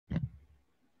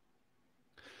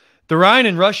The Ryan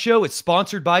and Rush Show is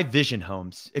sponsored by Vision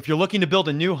Homes. If you're looking to build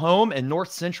a new home in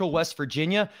North Central West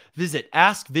Virginia, visit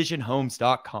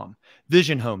askvisionhomes.com.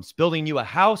 Vision Homes, building you a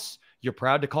house you're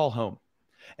proud to call home.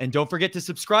 And don't forget to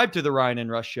subscribe to the Ryan and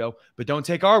Rush Show, but don't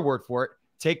take our word for it.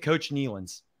 Take Coach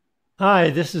Nealon's. Hi,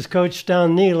 this is Coach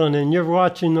Don Nealon, and you're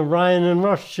watching the Ryan and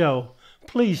Rush Show.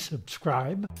 Please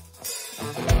subscribe.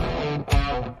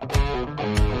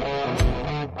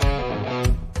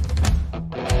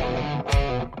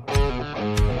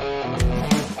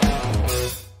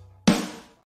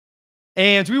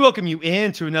 And we welcome you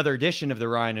into another edition of the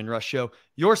Ryan and Rush Show,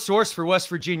 your source for West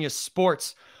Virginia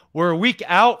sports. We're a week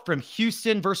out from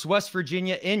Houston versus West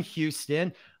Virginia in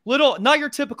Houston. Not your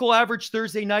typical average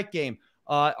Thursday night game.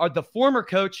 The former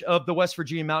coach of the West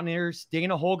Virginia Mountaineers,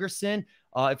 Dana Holgorsen,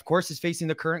 of course, is facing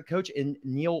the current coach in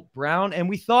Neal Brown. And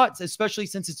we thought, especially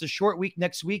since it's a short week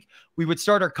next week, we would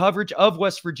start our coverage of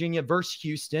West Virginia versus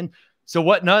Houston. So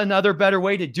what another better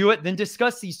way to do it than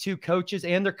discuss these two coaches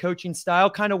and their coaching style,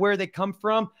 kind of where they come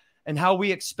from and how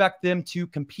we expect them to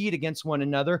compete against one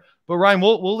another. But Ryan,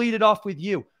 we'll lead it off with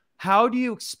you. How do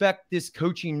you expect this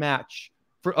coaching match,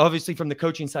 for obviously from the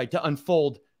coaching side, to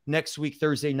unfold next week,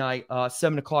 Thursday night,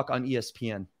 7 o'clock on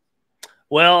ESPN?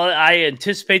 Well, I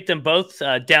anticipate them both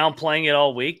downplaying it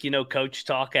all week. You know, coach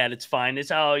talk at its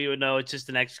finest. Oh, you would know it's just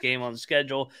the next game on the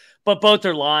schedule. But both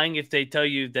are lying if they tell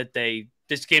you that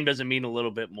this game doesn't mean a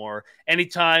little bit more.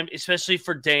 Anytime, especially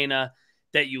for Dana,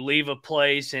 that you leave a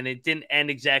place and it didn't end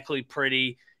exactly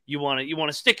pretty, you want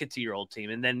to stick it to your old team.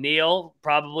 And then Neal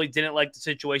probably didn't like the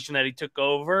situation that he took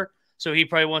over, so he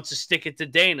probably wants to stick it to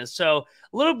Dana. So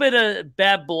a little bit of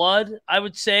bad blood, I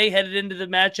would say, headed into the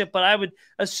matchup, but I would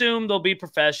assume they'll be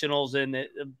professionals and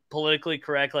politically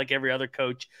correct like every other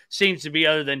coach seems to be,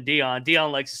 other than Dion.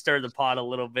 Dion likes to stir the pot a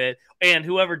little bit, and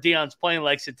whoever Dion's playing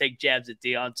likes to take jabs at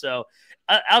Dion. So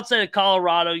outside of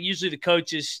Colorado, usually the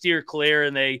coaches steer clear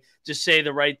and they just say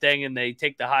the right thing and they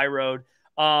take the high road.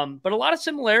 But a lot of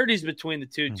similarities between the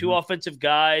two. Two offensive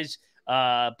guys,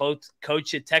 both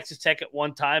coached at Texas Tech at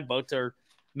one time. Both are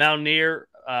Mountaineer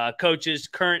coaches,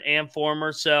 current and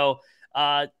former. So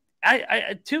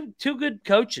two good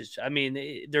coaches. I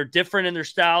mean, they're different in their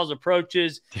styles,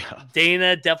 approaches. Yeah.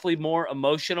 Dana definitely more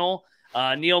emotional.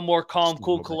 Neal more calm,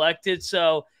 cool, collected.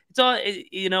 So it's all,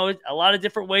 a lot of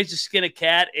different ways to skin a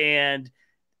cat, and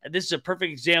this is a perfect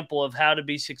example of how to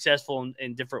be successful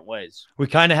in different ways. We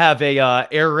kind of have a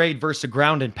air raid versus a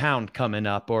ground and pound coming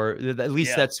up, or at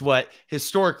least that's what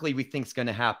historically we think is going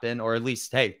to happen, or at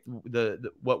least, hey,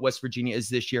 what West Virginia is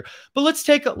this year. But let's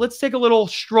take a little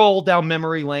stroll down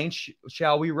memory lane,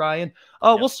 shall we, Ryan?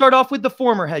 We'll start off with the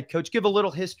former head coach. Give a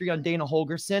little history on Dana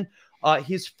Holgorsen.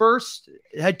 His first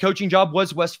head coaching job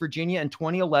was West Virginia in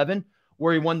 2011,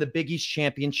 where he won the Big East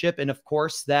championship, and of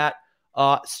course that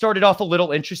started off a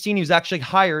little interesting. He was actually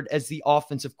hired as the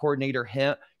offensive coordinator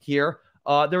here.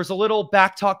 There was a little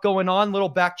back talk going on, little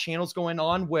back channels going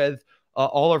on with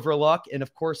Oliver Luck and,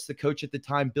 of course, the coach at the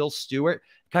time, Bill Stewart.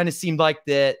 Kind of seemed like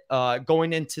that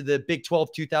going into the Big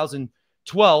 12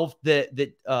 2012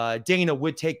 that Dana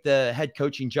would take the head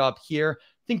coaching job here.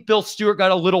 I think Bill Stewart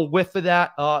got a little whiff of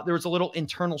that. There was a little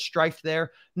internal strife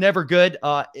there. Never good.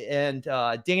 And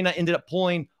Dana ended up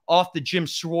pulling off the Jim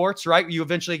Schwartz, right? You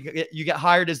eventually get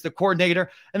hired as the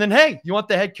coordinator. And then, hey, you want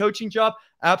the head coaching job?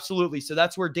 Absolutely. So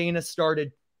that's where Dana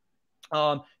started.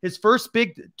 His first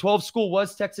Big 12 school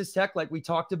was Texas Tech, like we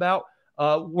talked about.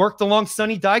 Worked along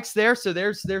Sonny Dykes there. So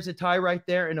there's a tie right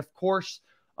there. And, of course,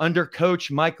 under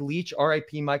Coach Mike Leach,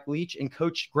 R.I.P. Mike Leach, and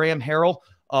Coach Graham Harrell,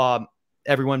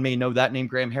 everyone may know that name,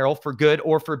 Graham Harrell, for good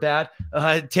or for bad.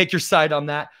 Take your side on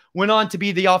that. Went on to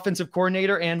be the offensive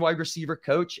coordinator and wide receiver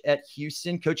coach at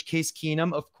Houston. Coach Case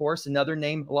Keenum, of course, another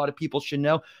name a lot of people should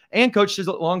know, and coached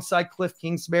alongside Cliff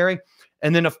Kingsbury.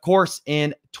 And then, of course,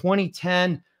 in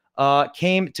 2010,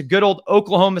 came to good old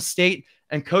Oklahoma State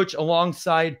and coached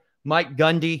alongside Mike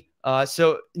Gundy.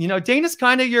 So, Dana's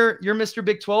kind of your Mr.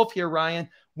 Big 12 here, Ryan.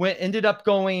 Ended up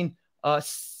going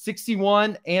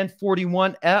 61 and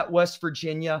 41 at West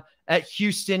Virginia. At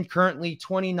Houston, currently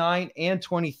 29 and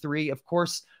 23. Of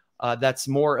course,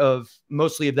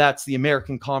 mostly of that's the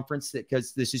American Conference,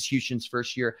 because this is Houston's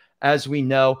first year, as we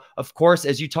know. Of course,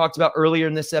 as you talked about earlier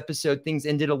in this episode, things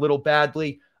ended a little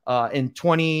badly in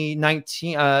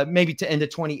 2019, maybe to end of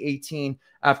 2018,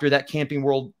 after that Camping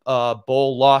World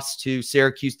Bowl loss to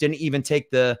Syracuse. Didn't even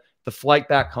take the flight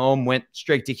back home, went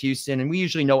straight to Houston, and we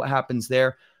usually know what happens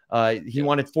there. He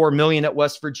wanted $4 million at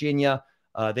West Virginia.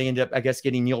 They ended up, I guess,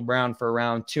 getting Neal Brown for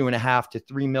around $2.5 to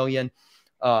 $3 million.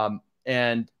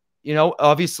 And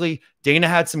obviously Dana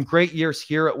had some great years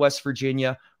here at West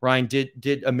Virginia. Ryan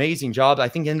did amazing job. I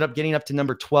think ended up getting up to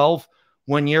number 12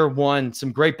 one year won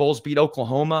some great bowls, beat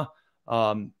Oklahoma.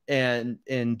 And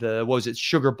in the, what was it,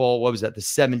 Sugar Bowl, what was that, the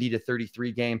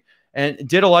 70-33 game, and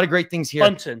did a lot of great things here.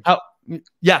 Clemson.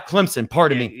 Clemson.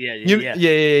 Pardon me.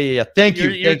 Yeah. Thank you.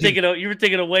 You were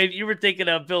thinking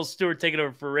of Bill Stewart taking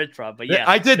over for Rich Rod, but yeah,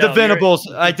 I did the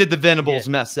Venables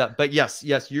mess up, but yes,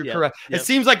 you're correct. It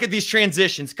seems like these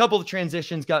transitions, a couple of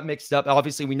transitions got mixed up.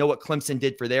 Obviously, we know what Clemson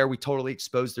did for there. We totally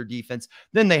exposed their defense.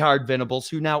 Then they hired Venables,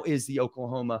 who now is the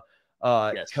Oklahoma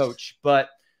coach. But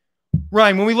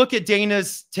Ryan, when we look at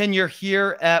Dana's tenure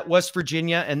here at West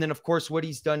Virginia, and then of course what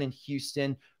he's done in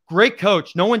Houston, great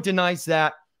coach. No one denies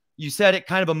that. You said it,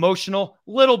 kind of emotional,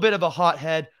 little bit of a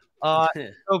hothead.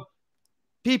 So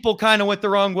people kind of went the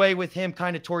wrong way with him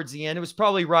kind of towards the end. It was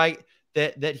probably right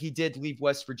that he did leave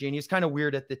West Virginia. It's kind of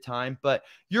weird at the time, but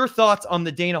your thoughts on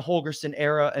the Dana Holgorsen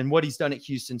era and what he's done at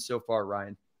Houston so far,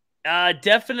 Ryan?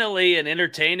 Definitely an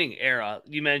entertaining era.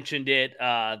 You mentioned it.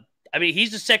 I mean,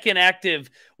 he's the second active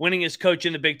winningest coach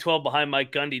in the Big 12 behind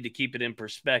Mike Gundy, to keep it in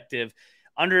perspective.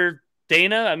 Under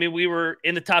Dana, I mean, we were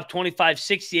in the top 25,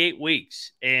 68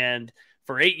 weeks. And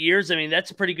for 8 years, I mean,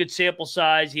 that's a pretty good sample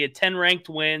size. He had 10 ranked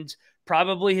wins.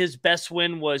 Probably his best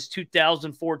win was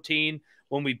 2014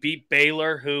 when we beat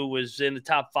Baylor, who was in the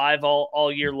top 5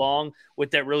 all year long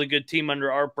with that really good team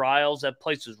under Art Briles. That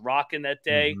place was rocking that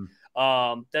day.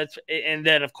 And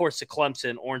then, of course, the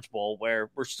Clemson Orange Bowl,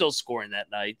 where we're still scoring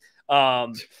that night.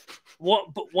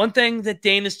 One thing that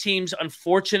Dana's teams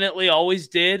unfortunately always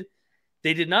did,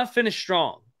 they did not finish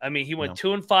strong. I mean, he went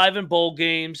 2-5 in bowl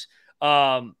games.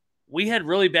 We had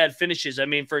really bad finishes. I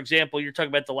mean, for example, you're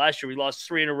talking about the last year, we lost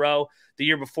 3 in a row. The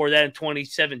year before that, in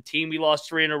 2017, we lost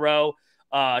 3 in a row.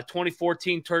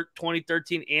 2014,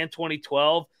 2013, and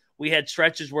 2012, we had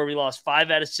stretches where we lost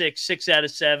 5 out of 6, 6 out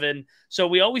of 7. So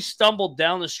we always stumbled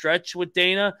down the stretch with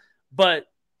Dana. But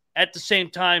at the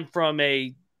same time,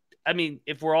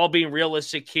 if we're all being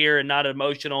realistic here and not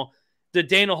emotional, the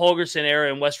Dana Holgorsen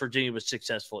era in West Virginia was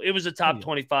successful. It was a top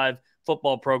 25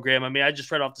 football program. I mean, I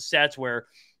just read off the stats where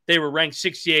they were ranked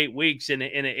 68 weeks in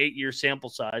an 8-year sample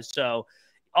size. So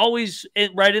always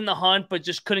right in the hunt, but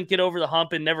just couldn't get over the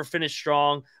hump and never finished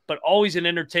strong, but always an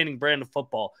entertaining brand of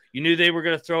football. You knew they were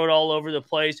going to throw it all over the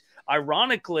place.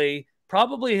 Ironically,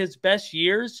 probably his best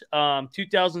years,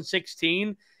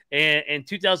 2016 and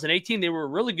 2018, they were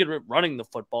really good at running the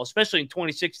football, especially in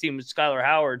 2016 with Skylar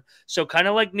Howard. So kind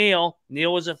of like Neal.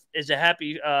 Neal is a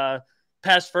happy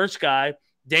pass first guy.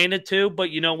 Dana too, but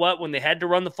you know what? When they had to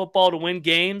run the football to win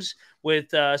games with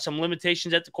some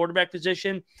limitations at the quarterback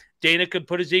position, Dana could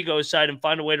put his ego aside and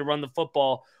find a way to run the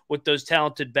football with those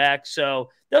talented backs. So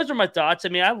those are my thoughts. I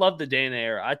mean, I love the Dana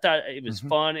era. I thought it was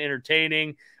fun,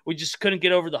 entertaining. We just couldn't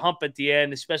get over the hump at the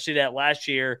end, especially that last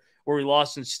year where we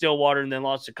lost in Stillwater and then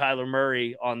lost to Kyler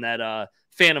Murray on that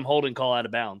phantom holding call out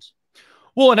of bounds.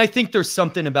 Well, and I think there's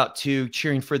something about, too,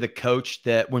 cheering for the coach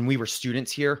that when we were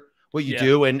students here, what you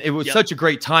do. And it was such a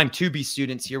great time to be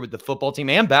students here with the football team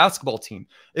and basketball team.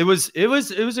 It was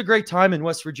a great time in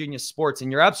West Virginia sports.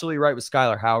 And you're absolutely right with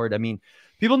Skylar Howard. I mean,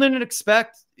 people didn't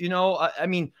expect, I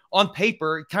mean, on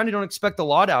paper, kind of don't expect a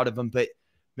lot out of him, but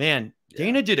man,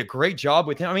 Dana did a great job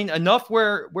with him. I mean, enough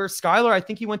where Skylar, I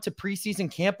think he went to preseason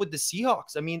camp with the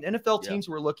Seahawks. I mean, NFL teams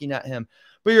were looking at him,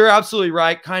 but you're absolutely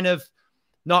right. Kind of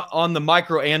not on the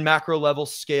micro and macro level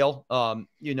scale.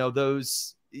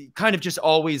 Those kind of just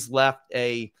always left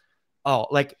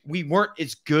like we weren't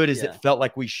as good as it felt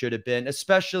like we should have been,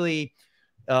 especially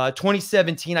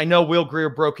 2017. I know Will Grier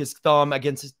broke his thumb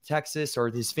against Texas, or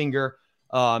his finger.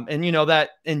 And that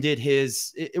ended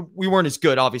we weren't as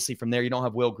good, obviously, from there. You don't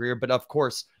have Will Grier, but of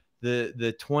course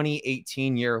the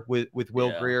 2018 year with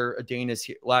Will Grier, Dana's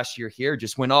last year here,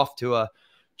 just went off to a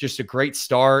great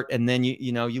start. And then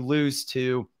you lose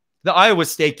to the Iowa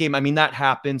State game. I mean, that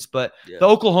happens, but the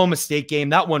Oklahoma State game,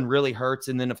 that one really hurts.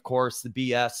 And then of course the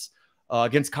BS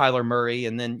against Kyler Murray.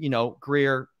 And then,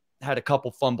 Grier had a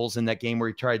couple fumbles in that game where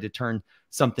he tried to turn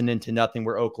something into nothing,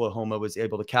 where Oklahoma was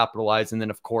able to capitalize. And then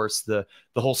of course the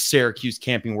whole Syracuse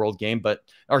Camping World game, but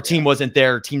our team wasn't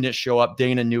there. Our team didn't show up.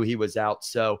 Dana knew he was out.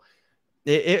 So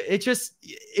it just,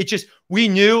 we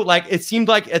knew, like, it seemed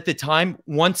like at the time,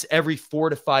 once every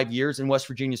 4 to 5 years in West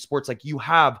Virginia sports, like, you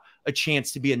have a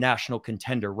chance to be a national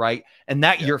contender. Right. And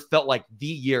that year felt like the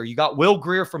year. You got Will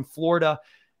Grier from Florida,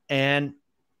 and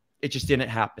it just didn't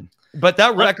happen. But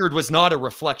that record was not a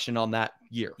reflection on that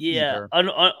year. Yeah.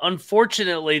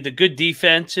 Unfortunately, the good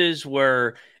defenses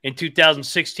were in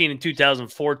 2016 and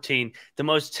 2014. The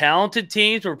most talented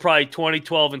teams were probably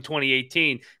 2012 and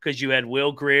 2018, because you had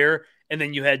Will Grier and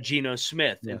then you had Geno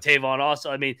Smith and Tavon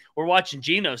also. I mean, we're watching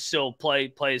Geno still play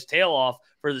his tail off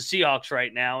for the Seahawks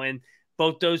right now.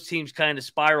 both those teams kind of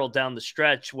spiraled down the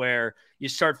stretch where you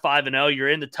start 5-0, you're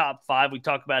in the top 5. We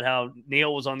talk about how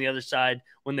Neal was on the other side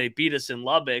when they beat us in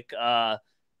Lubbock. But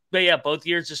yeah, both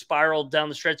years just spiraled down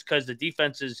the stretch because the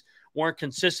defenses weren't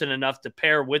consistent enough to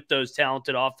pair with those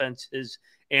talented offenses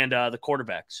and the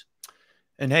quarterbacks.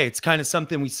 And hey, it's kind of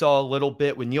something we saw a little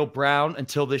bit with Neal Brown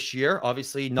until this year.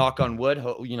 Obviously, knock on wood,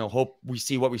 hope we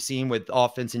see what we've seen with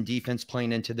offense and defense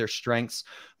playing into their strengths.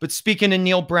 But speaking of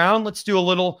Neal Brown, let's do a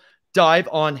little dive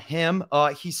on him.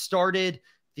 He started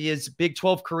his Big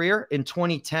 12 career in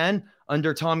 2010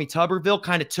 under Tommy Tuberville,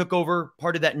 kind of took over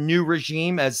part of that new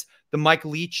regime as the Mike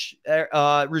Leach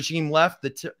regime left.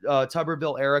 The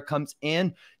Tuberville era comes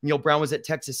in. Neal Brown was at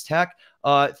Texas Tech.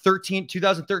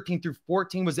 2013 through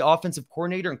 14 was the offensive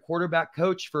coordinator and quarterback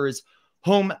coach for his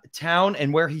hometown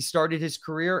and where he started his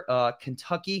career,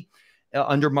 Kentucky,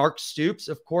 under Mark Stoops,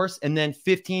 of course. And then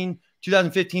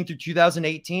 2015 through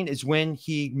 2018 is when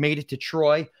he made it to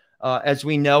Troy. As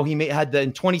we know, he had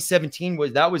in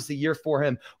 2017 that was the year for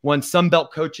him. Won Sun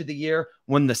Belt Coach of the Year,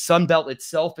 won the Sun Belt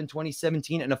itself in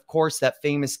 2017, and of course that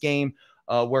famous game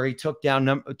where he took down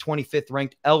 25th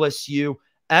ranked LSU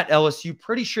at LSU.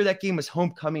 Pretty sure that game was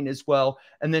homecoming as well,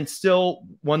 and then still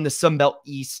won the Sun Belt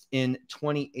East in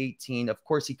 2018. Of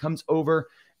course, he comes over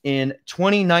in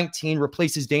 2019,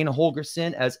 replaces Dana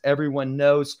Holgorsen, as everyone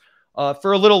knows,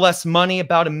 for a little less money,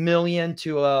 about $1 million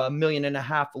to $1.5 million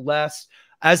less.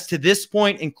 As to this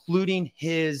point, including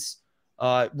his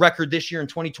record this year in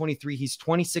 2023, he's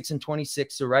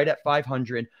 26-26, so right at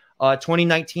 500.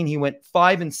 2019, he went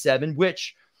 5-7,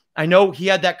 which I know he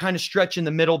had that kind of stretch in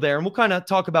the middle there, and we'll kind of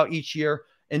talk about each year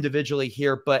individually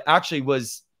here, but actually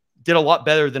did a lot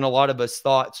better than a lot of us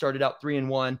thought. Started out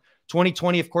 3-1.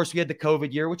 2020, of course, we had the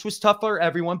COVID year, which was tough for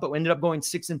everyone, but we ended up going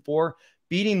 6-4,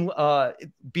 beating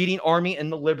Army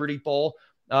in the Liberty Bowl.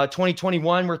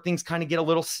 2021, where things kind of get a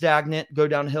little stagnant, go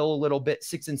downhill a little bit,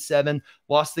 6-7,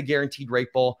 lost the Guaranteed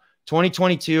Rate Bowl.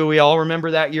 2022, we all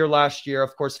remember that year last year,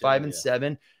 of course,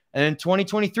 5-7. And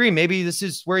 2023, maybe this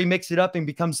is where he makes it up and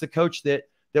becomes the coach that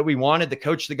we wanted, the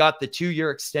coach that got the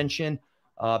 2-year extension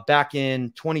back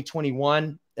in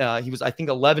 2021. He was, I think,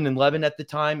 11-11 at the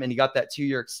time, and he got that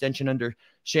 2-year extension under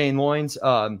Shane Lyons.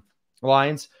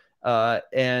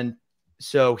 And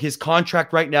so his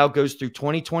contract right now goes through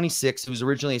 2026. It was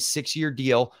originally a 6-year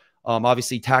deal.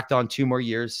 Obviously tacked on 2 more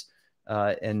years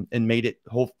and made it.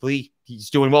 Hopefully he's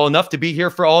doing well enough to be here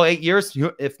for all 8 years,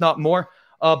 if not more.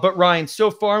 But Ryan,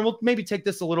 so far, and we'll maybe take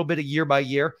this a little bit of year by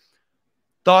year.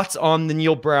 Thoughts on the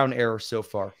Neal Brown era so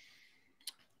far?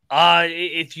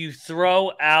 If you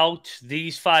throw out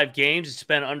these 5 games, it's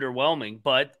been underwhelming.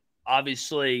 But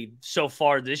obviously, so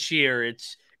far this year,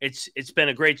 it's been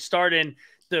a great start. And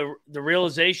the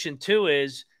realization too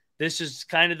is this is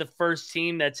kind of the first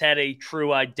team that's had a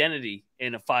true identity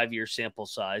in a 5-year sample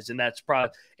size, and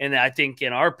and I think,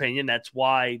 in our opinion, that's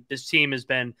why this team has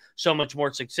been so much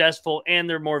more successful, and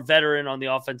they're more veteran on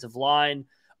the offensive line.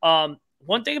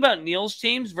 One thing about Neal's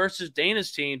teams versus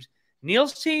Dana's teams,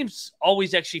 Neal's teams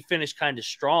always actually finish kind of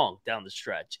strong down the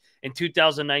stretch. In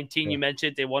 2019, you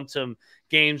mentioned they won some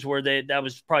games where that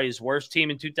was probably his worst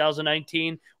team in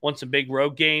 2019, won some big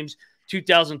road games.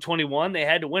 2021, they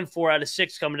had to win 4 out of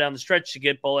 6 coming down the stretch to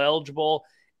get bowl eligible.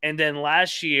 And then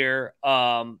last year,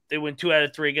 they went 2 out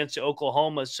of 3 against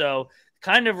Oklahoma. So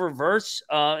kind of reverse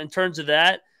in terms of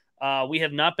that. We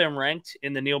have not been ranked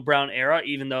in the Neal Brown era,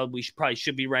 even though we probably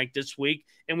should be ranked this week.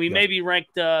 And we may be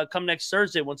ranked come next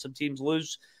Thursday when some teams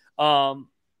lose. But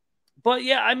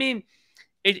yeah, I mean,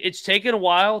 it's taken a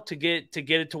while to get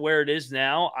it to where it is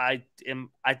now. I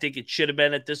think it should have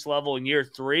been at this level in year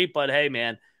 3. But hey,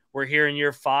 man, we're here in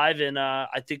year 5, and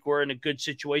I think we're in a good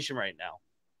situation right now.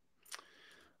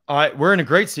 We're in a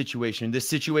great situation. This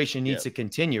situation needs to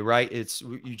continue, right?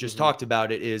 You just talked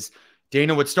about it. Is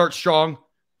Dana would start strong,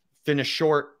 finish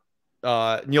short.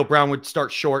 Neal Brown would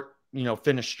start short,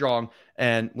 finish strong,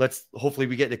 and hopefully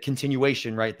we get a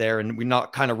continuation right there, and we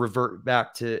not kind of revert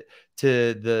back to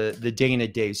the Dana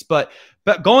days. But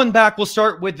going back, we'll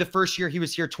start with the first year he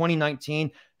was here, 2019.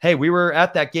 Hey, we were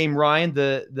at that game, Ryan,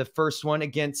 the first one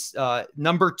against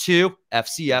number 2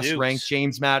 FCS ranked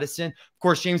James Madison. Of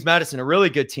course, James Madison, a really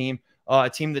good team, a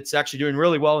team that's actually doing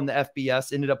really well in the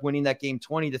FBS. Ended up winning that game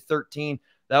 20-13.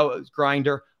 That was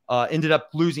grinder. Ended up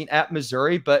losing at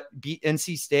Missouri, but beat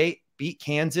NC State, beat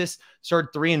Kansas,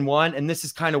 started 3-1, and this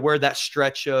is kind of where that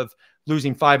stretch of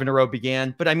losing 5 in a row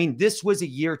began. But I mean, this was a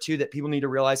year too that people need to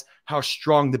realize how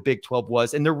strong the Big 12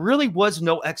 was. And there really was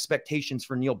no expectations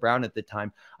for Neal Brown at the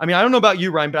time. I mean, I don't know about you,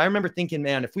 Ryan, but I remember thinking,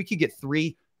 man, if we could get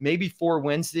 3, maybe 4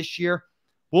 wins this year,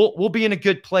 we'll be in a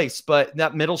good place. But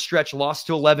that middle stretch, lost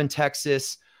to 11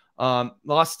 Texas,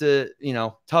 Lost to,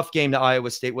 tough game to Iowa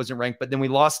State, wasn't ranked, but then we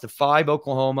lost to 5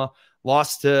 Oklahoma,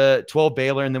 lost to 12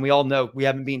 Baylor, and then we all know we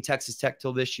haven't beaten Texas Tech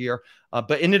till this year,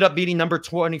 but ended up beating number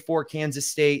 24 Kansas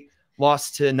State,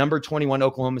 lost to number 21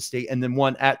 Oklahoma State, and then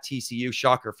won at TCU.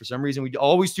 Shocker. For some reason, we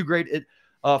always do great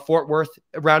at Fort Worth,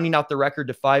 rounding out the record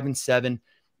to 5-7.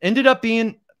 Ended up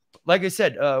being, like I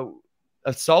said, a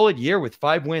solid year with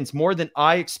 5 wins, more than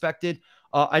I expected.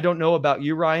 I don't know about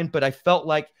you, Ryan, but I felt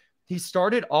like he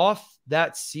started off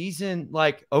that season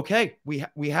like, okay,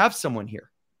 we have someone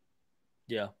here.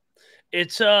 Yeah.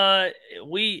 It's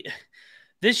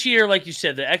this year, like you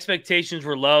said, the expectations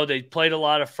were low. They played a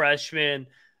lot of freshmen.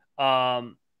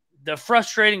 The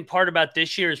frustrating part about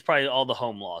this year is probably all the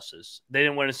home losses. They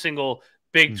didn't win a single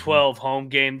Big 12 home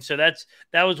game. So that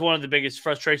was one of the biggest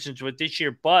frustrations with this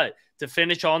year. But to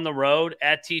finish on the road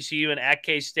at TCU and at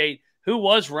K-State, who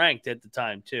was ranked at the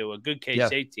time too, a good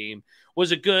K-State team,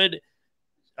 was a good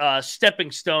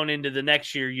stepping stone into the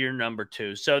next year number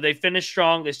 2. So they finished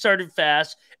strong. They started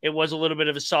fast. It was a little bit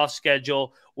of a soft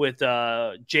schedule with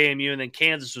JMU, and then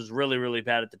Kansas was really, really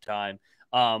bad at the time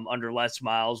under Les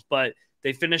Miles. But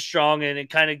they finished strong, and it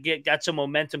kind of got some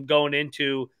momentum going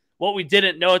into what we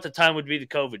didn't know at the time would be the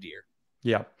COVID year.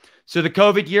 Yeah. So the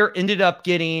COVID year ended up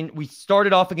we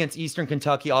started off against Eastern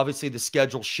Kentucky. Obviously, the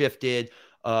schedule shifted.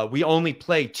 We only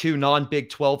played 2 non-Big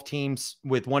 12 teams,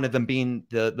 with one of them being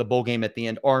the bowl game at the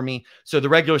end, Army. So the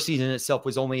regular season itself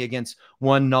was only against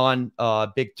one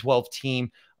non-Big 12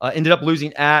 team. Ended up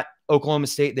losing at Oklahoma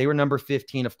State. They were number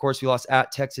 15. Of course, we lost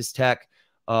at Texas Tech,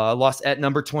 lost at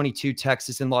number 22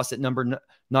 Texas, and lost at number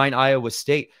 9 Iowa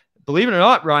State. Believe it or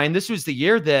not, Ryan, this was the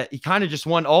year that he kind of just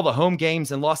won all the home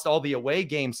games and lost all the away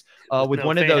games with no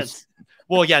one fans. of those.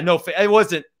 Well, yeah, it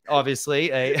wasn't. Obviously,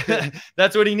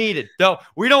 that's what he needed. No,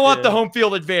 we don't want the home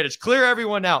field advantage. Clear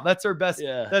everyone out. That's our best.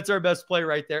 Yeah. That's our best play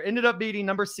right there. Ended up beating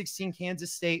number 16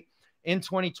 Kansas State in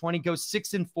 2020. Goes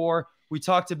 6-4. We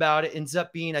talked about it. Ends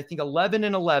up being, I think,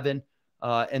 11-11.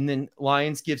 And then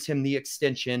Lions gives him the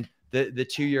extension, the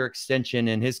 2-year extension,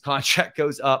 and his contract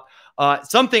goes up.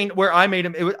 Something where I made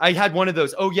him. I had one of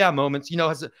those oh yeah moments.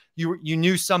 You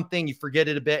knew something, you forget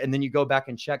it a bit, and then you go back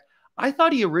and check. I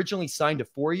thought he originally signed a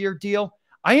 4-year deal.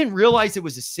 I didn't realize it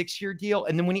was a 6-year deal.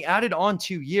 And then when he added on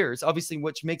 2 years, obviously,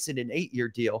 which makes it an 8-year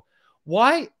deal.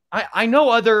 Why? I know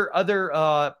other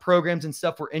programs and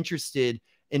stuff were interested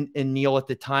in Neal at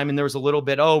the time. And there was a little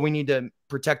bit, we need to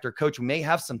protect our coach. We may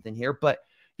have something here, but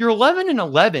you're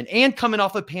 11-11 and coming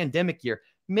off a pandemic year.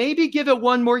 Maybe give it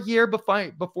one more year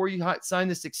before you sign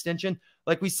this extension.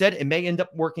 Like we said, it may end up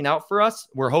working out for us.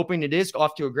 We're hoping it is.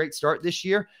 Off to a great start this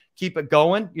year. Keep it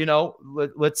going.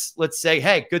 Let's say,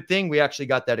 hey, good thing we actually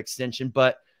got that extension.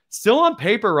 But still on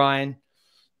paper, Ryan,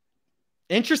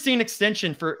 interesting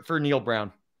extension for Neal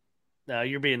Brown. No,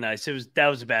 you're being nice. That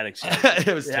was a bad extension.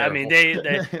 It was terrible. I mean,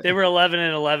 they were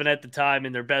 11-11 at the time,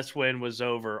 and their best win was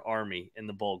over Army in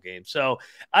the bowl game. So,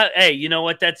 hey, you know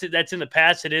what? That's in the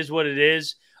past. It is what it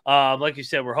is. Like you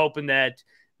said, we're hoping that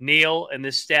Neal and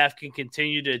this staff can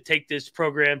continue to take this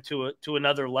program to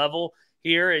another level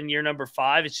here in year number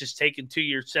 5. It's just taken 2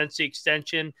 years since the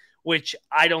extension, which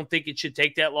I don't think it should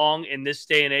take that long in this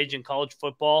day and age in college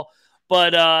football.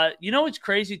 But it's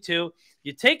crazy too.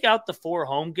 You take out the 4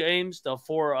 home games, the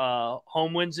 4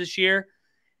 home wins this year.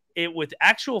 It with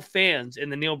actual fans in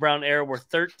the Neal Brown era were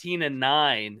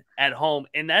 13-9 at home,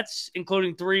 and that's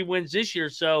including 3 wins this year.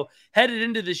 So headed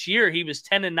into this year, he was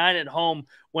 10-9 at home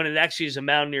when it actually is a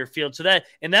Mountaineer field. So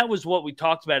that was what we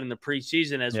talked about in the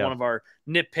preseason as one of our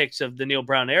nitpicks of the Neal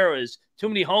Brown era is too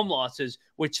many home losses,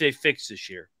 which they fixed this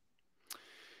year.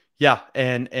 Yeah,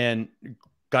 and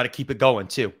got to keep it going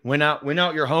too. Win out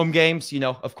your home games,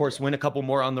 of course, win a couple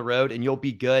more on the road and you'll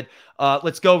be good.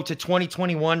 Let's go to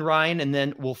 2021, Ryan, and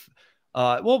then we'll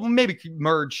maybe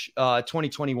merge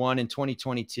 2021 and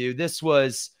 2022.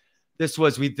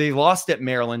 They lost at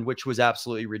Maryland, which was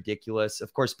absolutely ridiculous.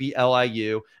 Of course, beat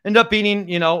LIU, end up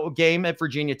beating, a game at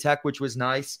Virginia Tech, which was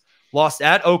nice. Lost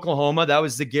at Oklahoma. That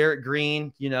was the Garrett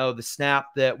Green, the snap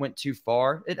that went too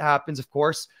far. It happens, of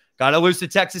course. Got to lose to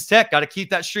Texas Tech. Got to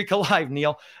keep that streak alive,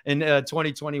 Neal, in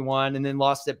 2021. And then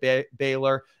lost at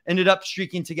Baylor. Ended up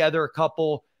streaking together a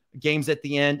couple games at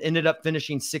the end. Ended up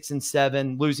finishing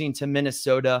 6-7, losing to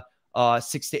Minnesota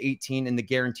 6-18 in the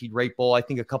Guaranteed Rate Bowl. I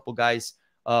think a couple guys,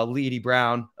 Leedy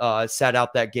Brown, sat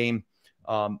out that game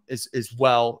as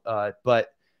well.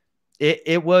 But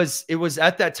it was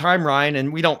at that time, Ryan,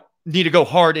 and we don't need to go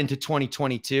hard into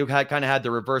 2022. Kind of had to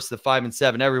reverse the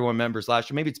 5-7 everyone remembers last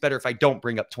year. Maybe it's better if I don't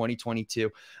bring up 2022.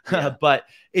 Yeah. But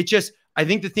I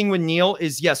think the thing with Neal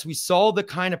is, yes, we saw the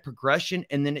kind of progression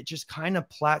and then it just kind of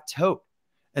plateaued.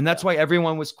 And that's why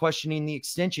everyone was questioning the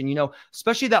extension, you know,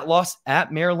 especially that loss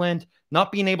at Maryland,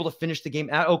 not being able to finish the game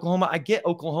at Oklahoma. I get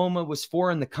Oklahoma was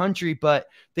 4 in the country, but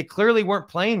they clearly weren't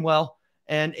playing well.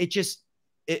 And it just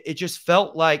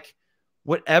felt like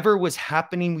whatever was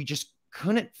happening, we just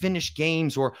couldn't finish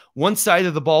games, or one side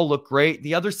of the ball looked great,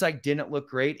 the other side didn't look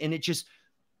great. And it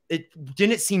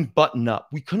didn't seem buttoned up.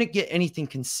 We couldn't get anything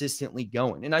consistently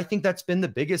going. And I think that's been the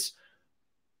biggest.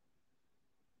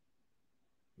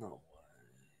 No.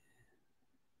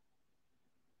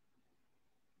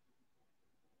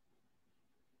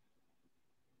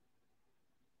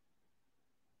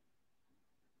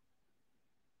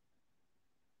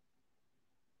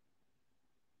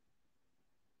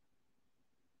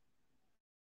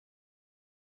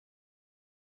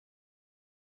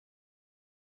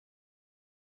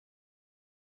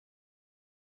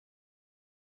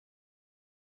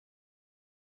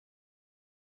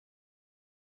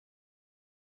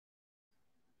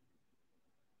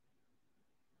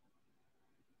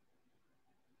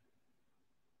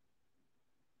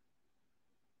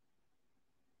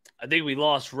 I think we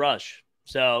lost Rush.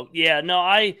 So, yeah, no,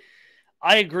 I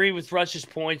agree with Rush's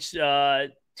points.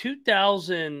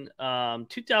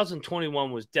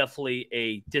 2021 was definitely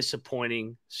a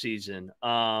disappointing season.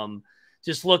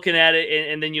 Just looking at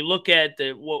it, and then you look at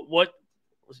what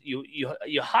you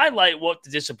highlight what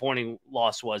the disappointing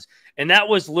loss was, and that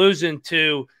was losing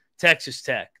to Texas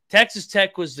Tech. Texas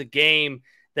Tech was the game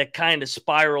that kind of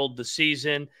spiraled the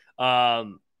season.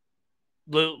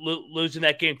 Losing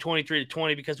that game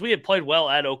 23-20 because we had played well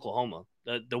at Oklahoma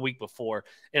the week before.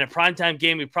 In a primetime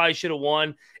game, we probably should have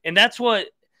won. And that's what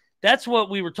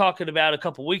we were talking about a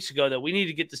couple weeks ago, that we need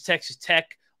to get this Texas Tech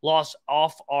loss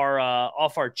off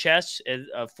our chests,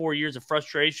 4 years of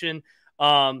frustration.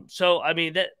 So, I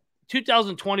mean, that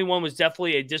 2021 was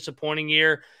definitely a disappointing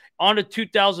year. On to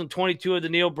 2022 of the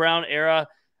Neal Brown era,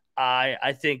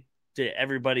 I think that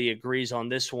everybody agrees on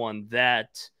this one that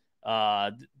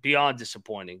beyond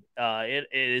disappointing.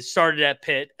 It started at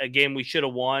Pitt, a game we should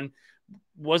have won.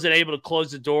 Wasn't able to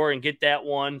close the door and get that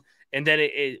one. And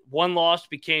then one loss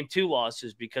became 2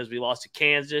 losses because we lost to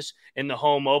Kansas in the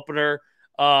home opener.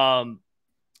 And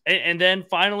then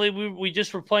finally, we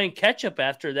just were playing catch up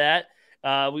after that.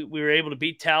 We were able to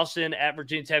beat Towson at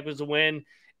Virginia Tech was a win.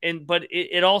 But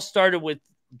it all started with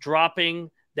dropping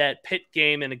that Pitt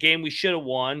game in a game we should have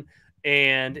won.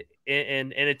 And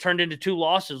it turned into 2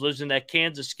 losses, losing that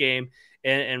Kansas game.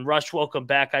 And Rush, welcome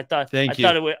back. I thought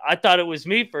it was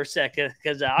me for a second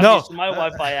because obviously my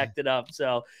Wi-Fi acted up.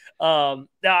 So now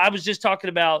I was just talking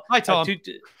about. Hi, Tom.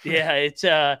 It's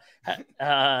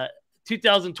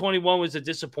 2021 was a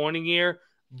disappointing year,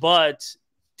 but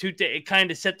it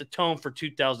kind of set the tone for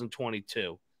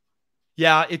 2022.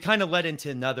 Yeah, it kind of led into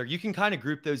another. You can kind of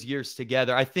group those years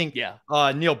together. I think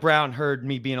Neal Brown heard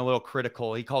me being a little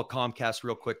critical. He called Comcast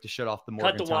real quick to shut off the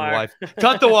Morgantown wife.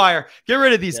 Cut the wire. Get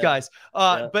rid of these guys.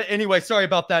 But anyway, sorry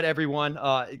about that, everyone.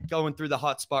 Going through the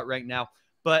hot spot right now.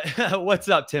 But what's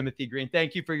up, Timothy Green?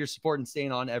 Thank you for your support and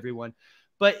staying on, everyone.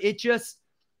 But it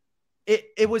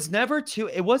was never too.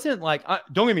 It wasn't like,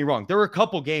 don't get me wrong. There were a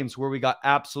couple games where we got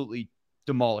absolutely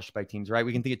demolished by teams, right?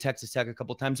 We can think of Texas Tech a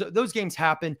couple of times. Those games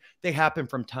happen. They happen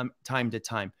from time to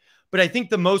time. But I think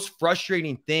the most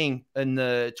frustrating thing in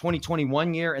the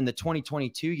 2021 year and the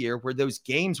 2022 year were those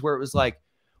games where it was like,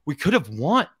 we could have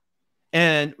won.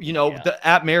 And, you know, the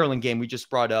at Maryland game we just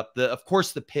brought up, of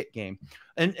course, the Pitt game.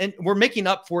 And we're making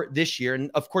up for it this year. And,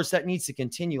 of course, that needs to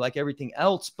continue like everything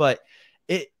else. But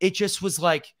it just was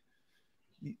like,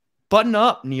 button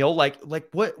up, Neal. Like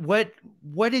what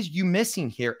is you missing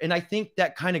here? And I think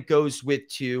that kind of goes when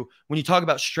you talk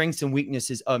about strengths and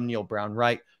weaknesses of Neal Brown,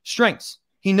 right? Strengths.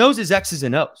 He knows his X's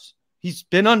and O's. He's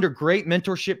been under great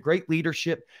mentorship, great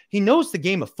leadership. He knows the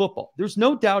game of football. There's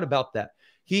no doubt about that.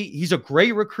 He's a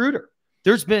great recruiter.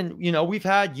 There's been, we've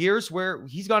had years where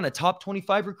he's gone a top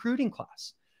 25 recruiting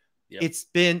class. Yep. It's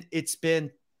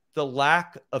been the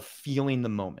lack of feeling the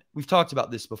moment. We've talked about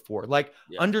this before,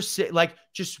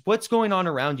 just what's going on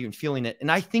around you and feeling it. And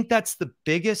I think that's the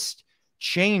biggest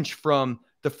change from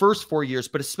the first 4 years,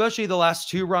 but especially the last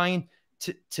 2, Ryan,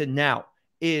 to now,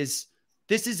 is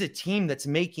this is a team that's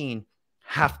making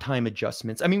halftime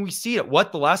adjustments. I mean, we see it.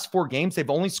 The last 4 games, they've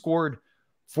only scored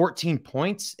 14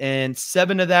 points, and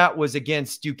 7 of that was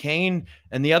against Duquesne,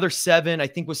 and the other 7, I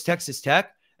think, was Texas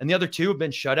Tech, and the other 2 have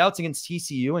been shutouts against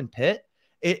TCU and Pitt.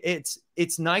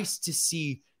 It's nice to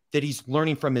see that he's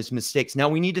learning from his mistakes. Now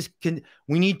we need to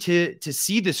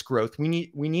see this growth. We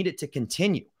need it to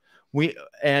continue.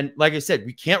 And like I said,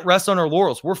 we can't rest on our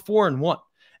laurels. We're 4-1.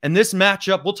 And this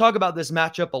matchup, we'll talk about this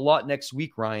matchup a lot next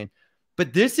week, Ryan.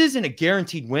 but this isn't a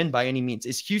guaranteed win by any means.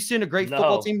 Is Houston a great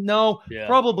football team? No,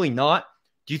 probably not.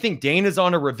 Do you think Dana's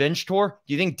on a revenge tour?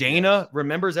 Do you think Dana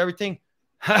remembers everything?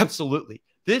 Absolutely.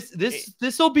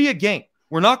 This will be a game.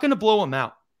 We're not going to blow them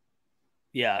out.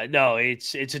 Yeah, no,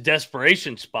 it's a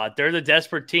desperation spot. They're the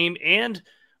desperate team, and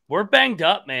we're banged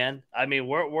up, man. I mean,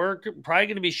 we're probably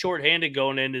going to be shorthanded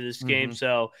going into this game.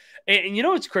 So, and you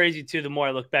know what's crazy too? The more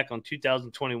I look back on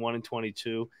 2021 and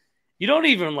 22, you don't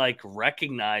even like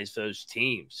recognize those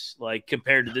teams like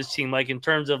compared to this team. Like in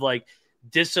terms of like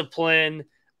discipline,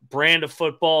 brand of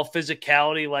football,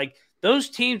 physicality, like those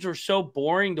teams were so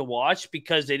boring to watch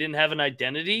because they didn't have an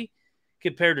identity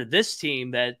compared to this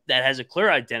team that has a clear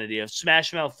identity of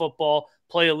smash mouth football,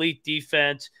 play elite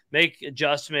defense, make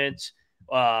adjustments,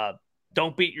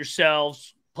 don't beat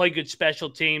yourselves, play good special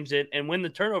teams, and win the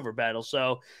turnover battle.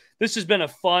 So this has been a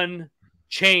fun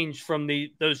change from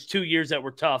those 2 years that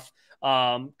were tough.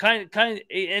 And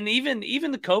even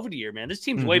the COVID year, man, this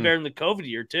team's way better than the COVID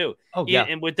year too. Oh yeah.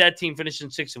 And with that team finishing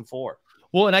 6-4.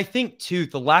 Well, and I think too,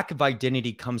 the lack of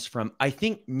identity comes from, I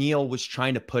think Neal was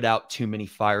trying to put out too many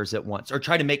fires at once or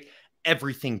try to make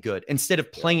everything good instead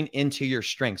of playing into your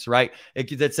strengths, right?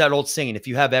 That's that old saying, if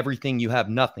you have everything, you have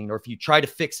nothing. Or if you try to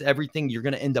fix everything, you're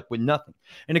going to end up with nothing.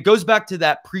 And it goes back to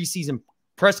that preseason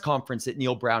press conference that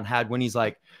Neal Brown had when he's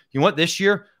like, you know what, this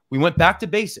year we went back to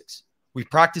basics. We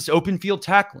practiced open field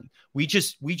tackling. We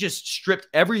just stripped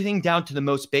everything down to the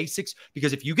most basics,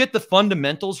 because if you get the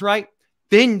fundamentals right,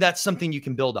 then that's something you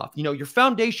can build off. You know, your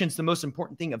foundation's the most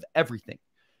important thing of everything.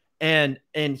 And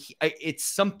it's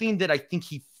something that I think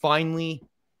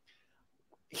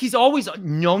he's always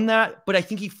known that, but I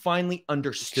think he finally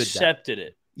understood accepted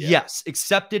it. Yeah. Yes,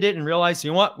 accepted it and realized,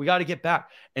 you know what, we got to get back.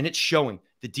 And it's showing.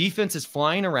 The defense is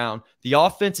flying around. The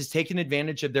offense is taking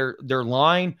advantage of their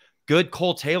line. Good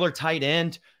Cole Taylor tight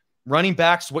end, running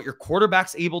backs, what your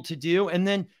quarterback's able to do. And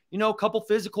then, you know, a couple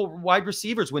physical wide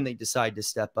receivers when they decide to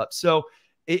step up. So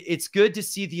it's good to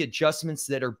see the adjustments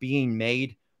that are being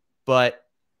made, but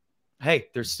hey,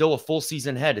 there's still a full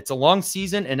season ahead. It's a long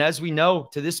season. And as we know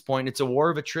to this point, it's a war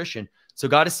of attrition. So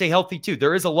got to stay healthy too.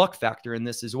 There is a luck factor in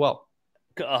this as well.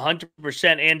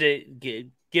 100%. And to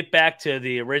get back to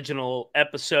the original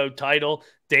episode title,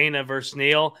 Dana versus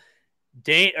Neal.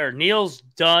 Neal's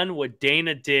done what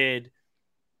Dana did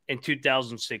in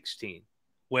 2016,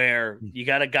 where you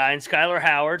got a guy in Skylar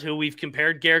Howard who we've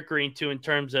compared Garrett Green to in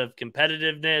terms of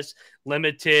competitiveness,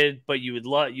 limited, but you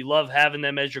love having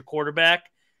them as your quarterback.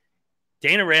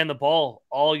 Dana ran the ball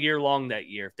all year long that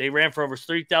year. They ran for over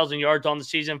 3,000 yards on the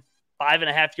season,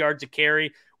 5.5 yards a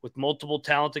carry with multiple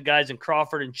talented guys in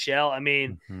Crawford and Shell. I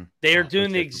mean, they are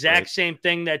doing the exact same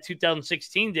thing that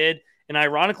 2016 did. And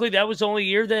ironically, that was the only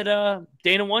year that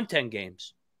Dana won 10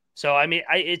 games. So, I mean,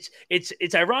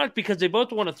 it's ironic because they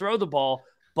both want to throw the ball,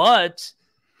 but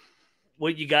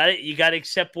what you got to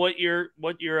accept what your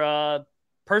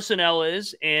personnel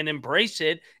is and embrace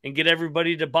it and get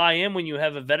everybody to buy in when you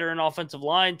have a veteran offensive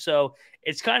line. So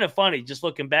it's kind of funny just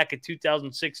looking back at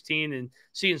 2016 and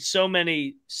seeing so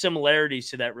many similarities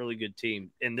to that really good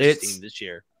team in this team this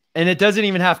year. And it doesn't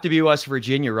even have to be West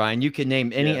Virginia, Ryan. You can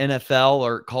name any NFL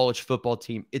or college football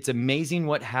team. It's amazing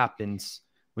what happens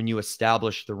when you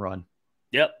establish the run.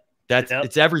 Yep.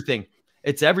 It's everything.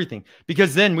 It's everything.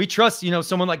 Because then we trust, you know,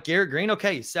 someone like Garrett Green.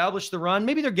 Okay, establish the run.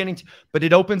 Maybe they're getting to, but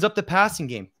it opens up the passing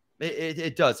game.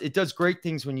 It does. It does great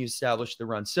things when you establish the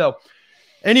run. So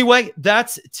anyway,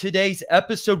 that's today's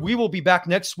episode. We will be back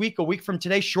next week, a week from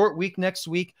today, short week next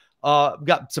week. We've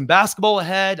got some basketball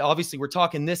ahead. Obviously, we're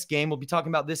talking this game. We'll be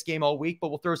talking about this game all week, but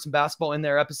we'll throw some basketball in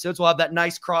their episodes. We'll have that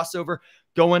nice crossover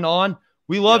going on.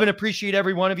 We love and appreciate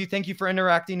every one of you. Thank you for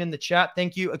interacting in the chat.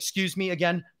 Thank you. Excuse me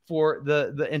again for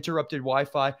the interrupted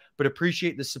Wi-Fi, but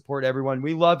appreciate the support, everyone.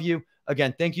 We love you.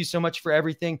 Again, thank you so much for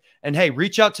everything. And hey,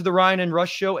 reach out to the Ryan and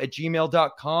Rush Show at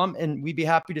gmail.com, and we'd be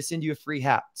happy to send you a free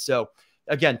hat. So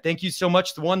again, thank you so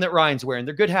much. The one that Ryan's wearing,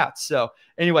 they're good hats. So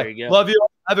anyway, love you.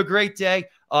 Have a great day.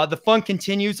 The fun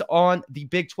continues on the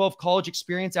Big 12 college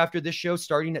experience after this show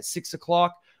starting at 6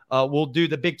 o'clock. We'll do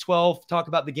the Big 12, talk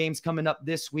about the games coming up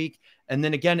this week. And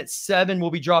then again at 7,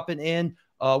 we'll be dropping in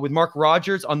with Mark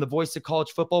Rogers on the Voice of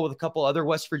College Football with a couple other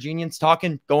West Virginians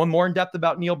going more in depth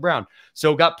about Neal Brown.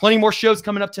 So got plenty more shows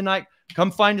coming up tonight.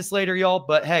 Come find us later, y'all.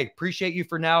 But hey, appreciate you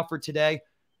for today,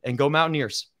 and go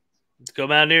Mountaineers. Let's go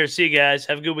Mountaineers. See you guys.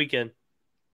 Have a good weekend.